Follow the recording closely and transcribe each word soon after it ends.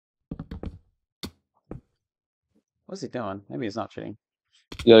What's he doing? Maybe he's not cheating.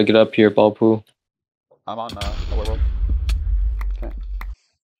 You gotta get up here, Balpoo. I'm on the werewolf. Okay.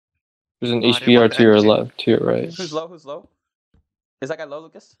 There's an Oh, I didn't want HBR the to your energy. left, to your right. Who's low? Who's low? Is that guy low,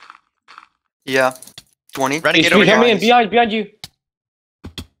 Lucas? Yeah. 20. Renegade over HB coming here. in, behind you.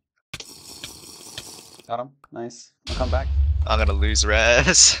 Got him. Nice. I'll come back. I'm gonna lose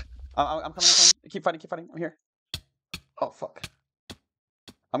res. I'm coming. Keep fighting. Keep fighting. I'm here. Oh fuck.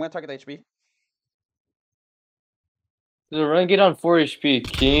 I'm gonna target the HB. There's a renegade on 4 HP.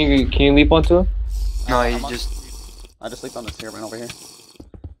 Can you leap onto him? No, he I'm on- just. I just leaped on this here, right over here.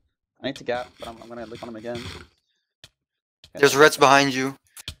 I need to gap, but I'm gonna leap on him again. There's reds behind you.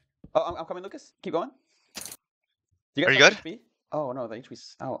 Oh, I'm coming, Lucas. Keep going. Do Are you have good? HP? Oh no, the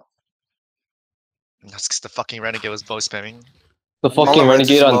HP's out. That's because the fucking renegade was bow spamming. The All fucking the reds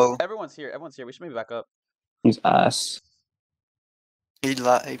renegade is on low. Everyone's here. Everyone's here. We should maybe back up. his ass. He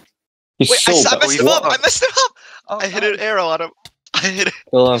lied. He's Wait, so I bad. messed him up! I fuck. messed him up! Oh, I hit an arrow on him. I hit it.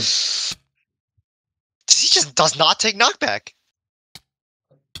 Kill him. He just does not take knockback.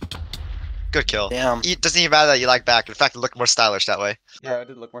 Good kill. Damn. It doesn't even matter that you like back. In fact, it looked more stylish that way. Yeah, I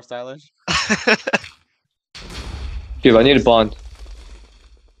did look more stylish. Dude, I need a bond.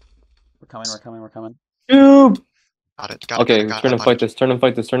 We're coming. We're coming. We're coming. Dude. Got it. Got Okay, it. Got it, turn and got fight it. this. Turn and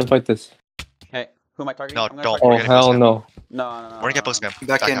fight this. Turn and fight this. Hey, who am I targeting? No, I'm gonna don't. target- We're Oh gonna hell go no. No. We're gonna get bow spam.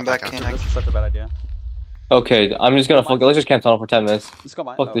 Back in, out, back out. in. This is such a bad idea. Okay, I'm just gonna fuck. Let's just camp tunnel for 10 minutes. Let's go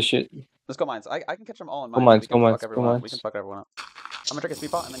mines. Fuck this shit. Let's go mines. I can catch them all in Go mines. mines, We can go fuck mines, go everyone up. We mines. can fuck everyone up. I'm gonna take a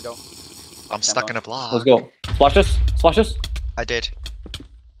speed pot and then go. I'm stuck in a block. Let's go. Splash us. Splash us. I did.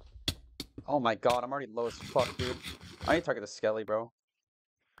 Oh my god, I'm already low as fuck, dude. I need to target the Skelly, bro.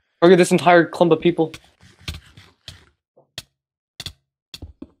 Look at this entire clump of people.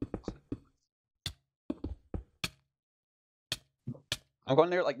 I'm going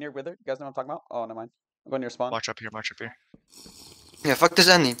near, near Wither. You guys know what I'm talking about? Oh, never mind. I'm going near spawn. March up here. March up here. Yeah, fuck this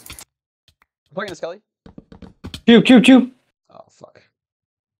ending. I'm targeting the Skelly. Chew. Oh, fuck.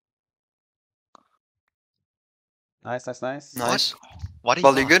 Nice. Nice. Why do you?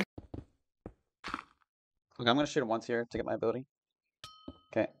 Well, you good? Okay, I'm gonna shoot him once here to get my ability.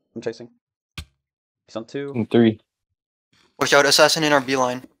 Okay, I'm chasing. He's on 2. And 3. Watch out, assassin in our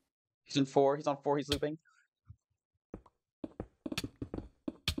beeline. He's in 4. He's on 4. He's looping.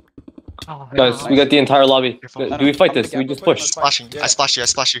 Guys, we got the entire lobby. Careful. Do we fight I'm gonna this? gap We real just quick, push. let's fight. Splashing. Yeah. I splash you. I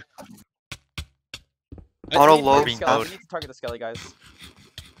splash you. Auto We need to low. target the Skelly. Mode. We need to target the Skelly, guys.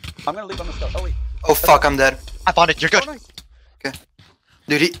 I'm gonna leap on the Skelly. Oh, wait. Oh fuck, I'm dead. I bonded. You're good. Oh, nice.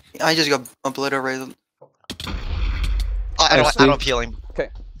 Dude, I just got obliterated. I Nice, don't have healing.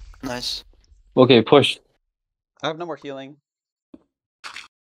 Nice. Okay, push. I have no more healing.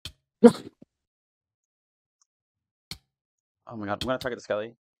 Oh my god, I'm gonna target the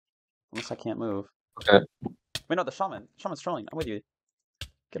Skelly. Unless I can't move. Okay. Wait, no, the Shaman. Shaman's trolling. I'm with you.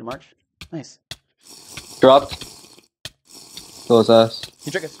 Get a march. Nice. Dropped. Kill his ass.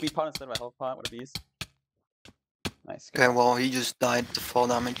 He drank a speed pot instead of a health pot. What a beast. Nice. Okay, well, he just died to fall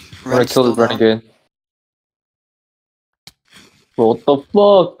damage. I'm gonna Red's kill this still down. renegade. Bro, what the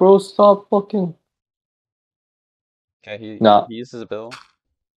fuck, bro? Stop fucking. Okay, Nah. he uses a bill.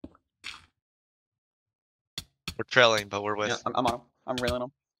 We're trailing, but we're with. Yeah, I'm on him. I'm railing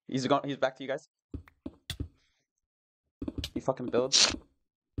him. He's going. He's back to you guys. He fucking builds.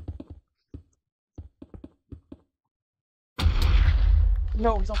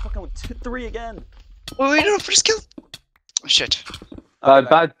 No, he's on fucking with 3 again. Wait, no, first kill. Oh, shit. Okay,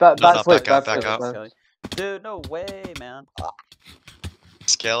 Bad No, slip, back out, bad back slip, out. bad- Skelly. Dude, no way, man.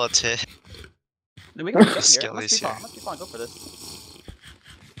 Skeleton. Dude, we can get here. I'm Skelly's here. gonna speed pot. Go for this.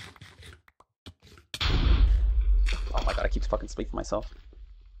 Oh my god, I keep fucking speaking for myself.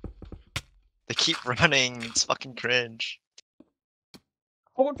 They keep running. It's fucking cringe.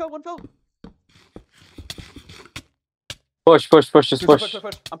 Oh, one fell. Push, just push.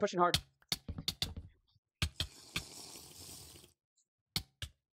 Push. I'm pushing hard.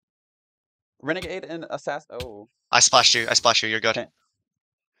 Renegade and Assassin. Oh. I splashed you. I splashed you. You're good. Okay.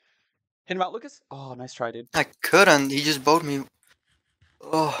 Hit him out, Lucas. Oh, nice try, dude. I couldn't, he just bowed me.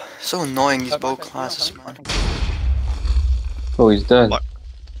 Oh, so annoying, these bow classes, man. Oh, he's dead. What?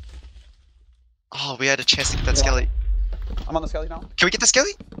 Oh, we had a chance to get that Yeah. skelly. I'm on the Skelly now. Can we get the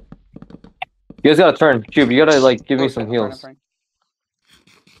skelly? You guys gotta turn. Cube, you gotta like give me Oh, some shit, I'm trying, heals.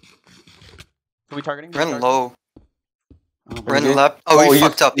 Who we targeting? Ren low. Oh, Ren Renegade? left. Oh, Oh, he you-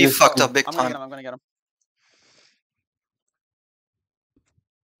 fucked up. He you- fucked up big I'm gonna get time. him. I'm gonna get him.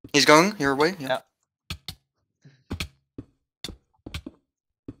 He's going your way? Yeah.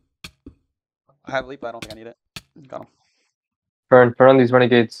 I have leap, but I don't think I need it. Got him. Turn on these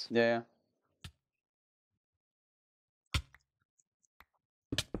renegades. Yeah.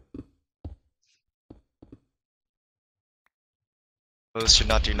 Those should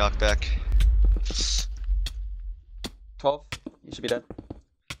not do knockback. 12. You should be dead.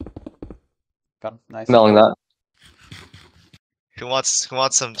 Got him. Nice. Smelling that. Who wants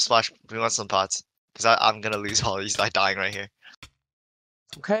some splash? Who wants some pots? Because I'm gonna lose all these by dying right here.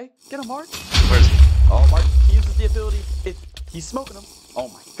 Okay, get him, Mark. Where's Oh, Mark, he uses the ability. He's smoking him. Oh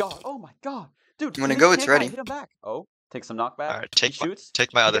my god. Oh my god. Dude, When it hit go, his it's can't ready. Hit him back. Oh, take some knockback. Alright, He take shoots.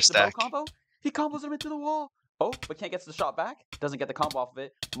 my He other gets the bow stack. combo. He combos him into the wall. Oh, but can't get the shot back. Doesn't get the combo off of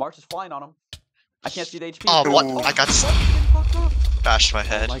it. March is flying on him. I can't see the HP. Oh, what? Ooh. I got He's getting fucked up. bashed my Oh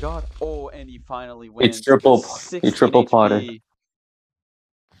head. my god. Oh, and he finally wins. He triple HP. potted. He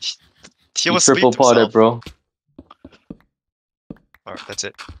He almost triple sleeped potted, himself. bro. Alright, that's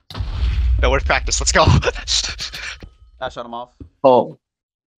it. No, we're practice. Let's go. I shot him off. Oh,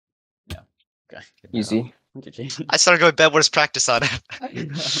 Okay. easy. Look at you. I started going bedwars practice on him.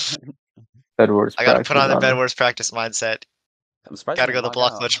 Bedwars. I gotta put on the practice bedwars practice mindset. I'm surprised Gotta he go didn't the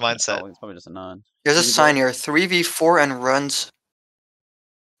log block out. glitch mindset. Oh, it's probably just a non. There's a Easy sign goal. here. 3v4 and runs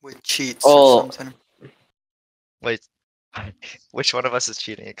with cheats Oh. or something. Wait, which one of us is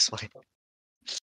cheating? Explain.